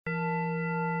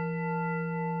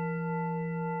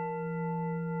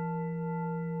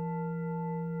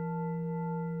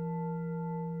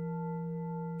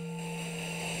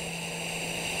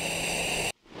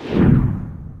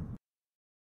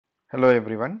Hello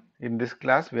everyone. In this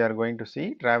class we are going to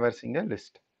see traversing a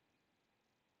list.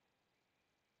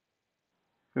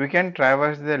 We can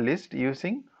traverse the list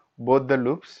using both the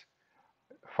loops,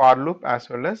 for loop as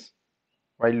well as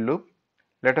while loop.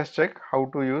 Let us check how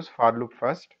to use for loop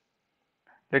first.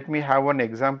 Let me have one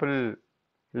example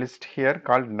list here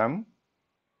called num.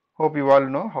 Hope you all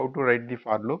know how to write the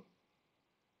for loop.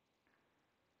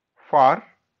 For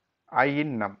I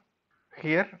in num.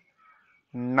 Here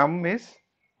num is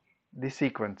the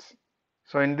sequence.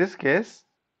 So in this case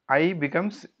I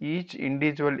becomes each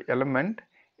individual element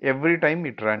every time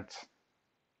it runs.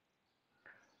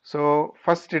 So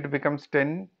first it becomes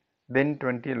 10, then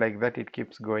 20, like that it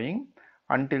keeps going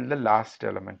until the last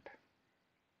element.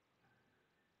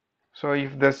 So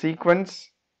if the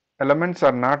sequence elements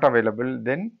are not available,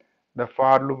 then the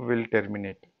for loop will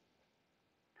terminate.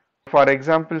 For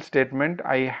example statement,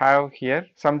 I have here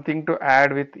something to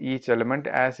add with each element.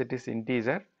 As it is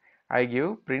integer, I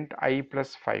give print I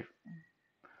plus 5.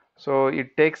 So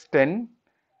it takes 10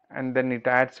 and then it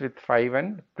adds with 5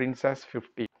 and prints as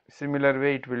 50. Similar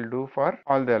way it will do for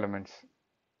all the elements.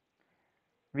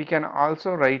 We can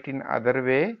also write in other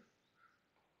way.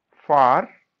 For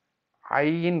I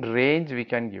in range we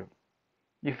can give.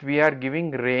 If we are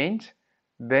giving range,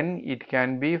 then it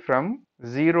can be from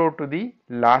 0 to the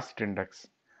last index.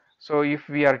 So if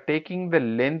we are taking the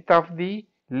length of the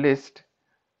list,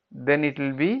 then it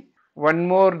will be one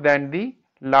more than the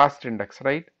last index,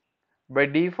 right? By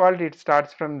default it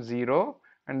starts from 0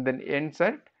 and then ends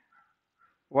at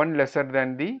one lesser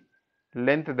than the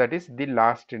length, that is the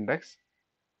last index.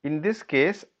 In this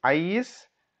case I is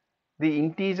the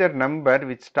integer number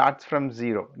which starts from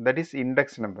 0, that is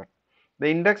index number. The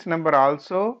index number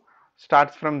also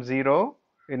starts from 0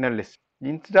 in a list.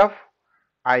 Instead of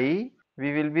I,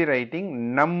 we will be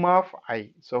writing num of I.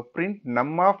 So print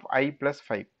num of I plus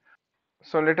 5.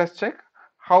 So let us check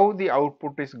how the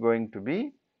output is going to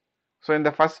be. So in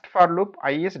the first for loop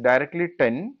I is directly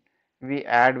 10, we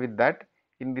add with that.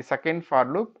 In the second for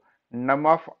loop num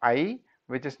of I,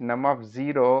 which is num of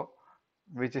 0,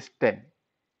 which is 10.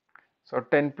 So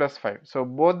 10 plus 5. So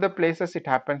both the places it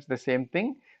happens the same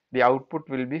thing, the output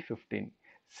will be 15.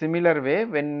 Similar way,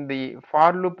 when the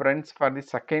for loop runs for the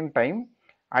second time,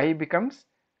 I becomes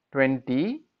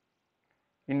 20.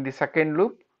 In the second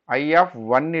loop, I of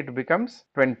 1 it becomes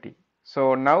 20.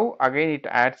 So now again it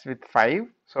adds with 5,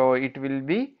 so it will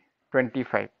be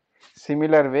 25.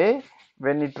 Similar way,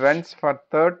 when it runs for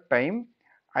third time,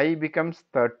 I becomes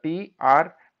 30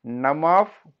 or num of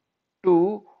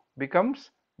 2 becomes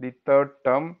the third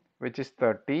term, which is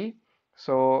 30.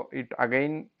 So it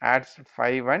again adds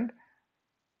 5 and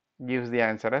gives the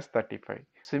answer as 35.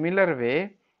 Similar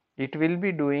way it will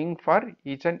be doing for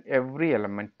each and every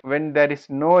element. When there is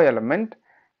no element,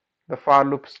 the for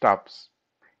loop stops.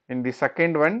 In the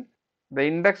second one, the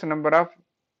index number of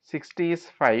 60 is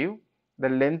 5, the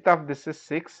length of this is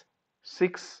 6.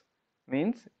 6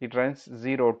 means it runs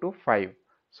 0 to 5.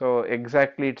 So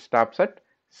exactly it stops at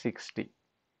 60.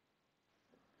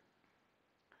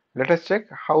 Let us check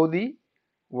how the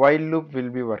while loop will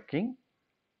be working.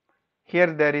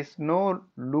 Here there is no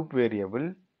loop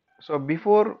variable. So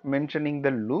before mentioning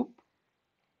the loop,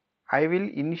 I will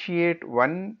initiate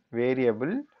one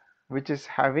variable which is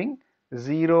having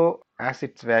 0 as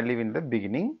its value in the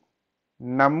beginning,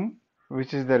 num,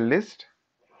 which is the list,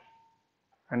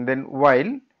 and then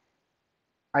while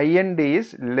int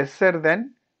is lesser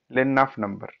than len of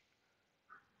number.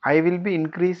 I will be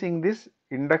increasing this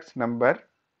index number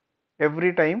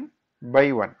every time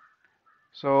by 1.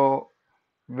 So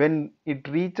when it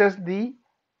reaches the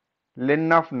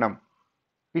len of num,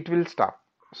 it will stop.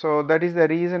 So that is the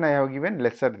reason I have given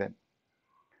lesser than.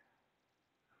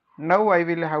 Now I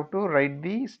will have to write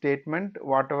the statement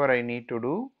whatever I need to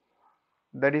do.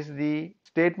 That is the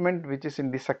statement which is in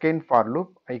the second for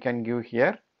loop. I can give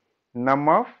here num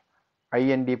of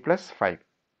int plus 5.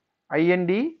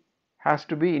 Int has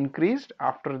to be increased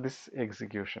after this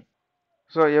execution.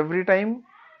 So every time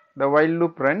the while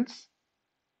loop runs,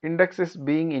 index is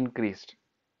being increased.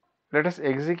 Let us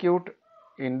execute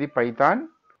in the Python,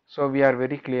 so we are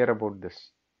very clear about this.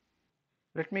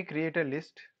 Let me create a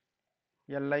list.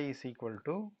 Li is equal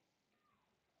to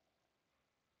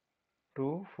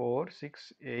 2, 4,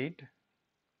 6, 8,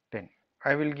 10.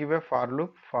 I will give a for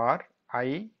loop for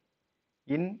I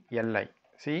in Li.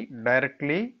 See,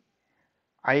 directly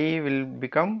I will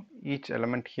become each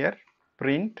element here.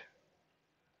 Print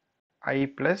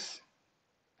I plus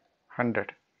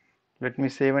 100. Let me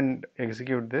save and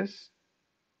execute this.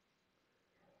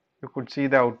 You could see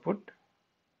the output.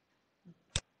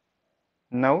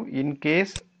 Now in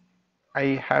case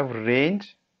I have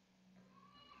range,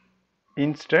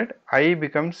 Instead, I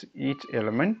becomes each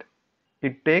element.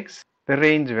 It takes the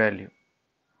range value.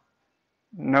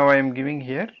 Now I am giving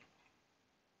here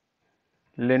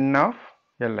len of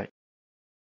Li.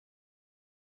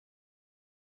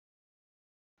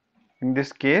 In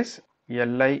this case,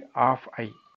 Li of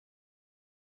I.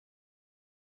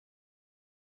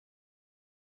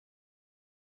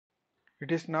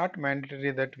 It is not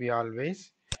mandatory that we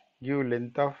always give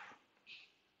length of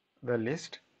the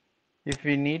list. If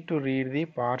we need to read the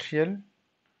partial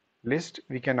list,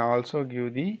 we can also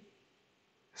give the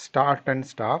start and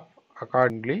stop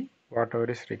accordingly, whatever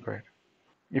is required.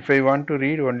 If I want to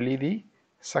read only the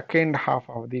second half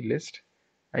of the list,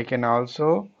 I can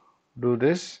also do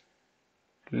this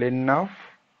len of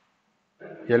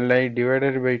Li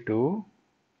divided by 2.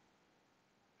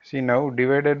 See, now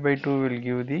divided by 2 will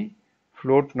give the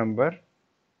float number.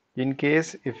 In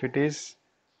case if it is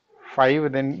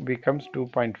 5, then becomes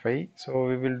 2.5. So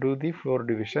we will do the floor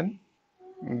division,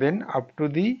 then up to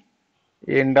the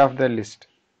end of the list,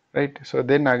 right? So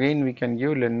then again we can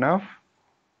give len of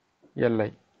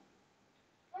Li.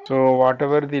 So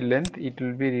whatever the length, it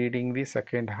will be reading the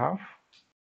second half.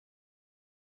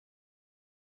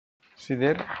 See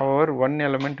there, however, one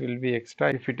element will be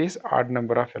extra if it is odd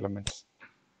number of elements.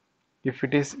 If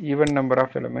it is even number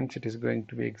of elements, it is going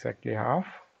to be exactly half.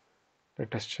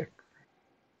 Let us check.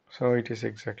 So it is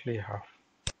exactly half.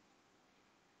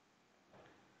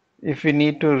 If we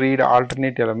need to read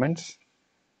alternate elements,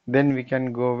 then we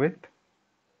can go with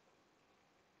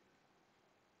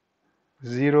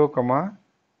 0,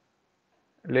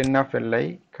 len of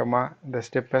Li, the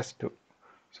step as 2.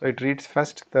 So it reads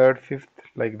first, third, fifth,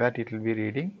 like that it will be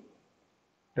reading.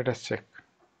 Let us check.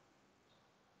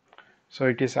 So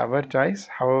it is our choice.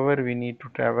 However, we need to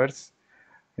traverse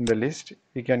in the list,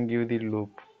 we can give the loop.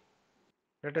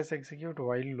 Let us execute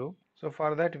while loop. So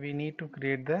for that we need to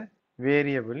create the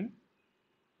variable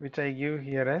which I give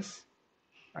here as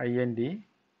int.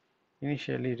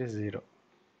 Initially it is 0.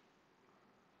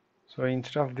 So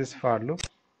instead of this for loop,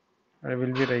 I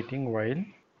will be writing while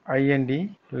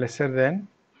int lesser than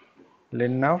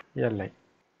len of Li.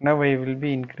 Now I will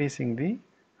be increasing the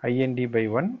int by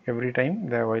 1 every time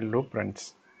the while loop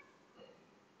runs.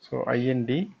 So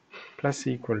int plus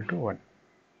equal to 1.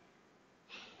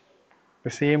 The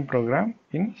same program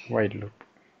in while loop.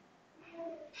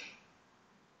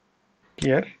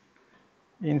 Here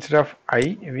instead of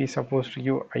I, we supposed to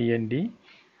give int.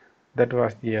 That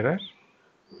was the error.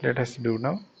 Let us do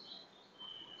now.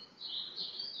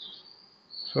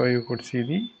 So you could see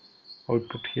the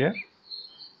output here.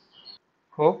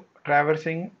 Hope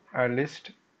traversing a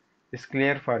list is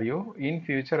clear for you. In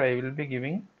future I will be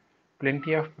giving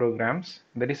plenty of programs,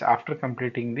 that is after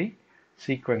completing the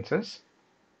sequences.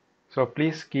 So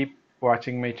please keep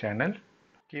watching my channel.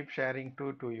 Keep sharing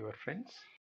to your friends.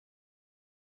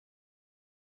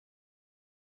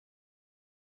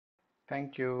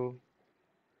 Thank you.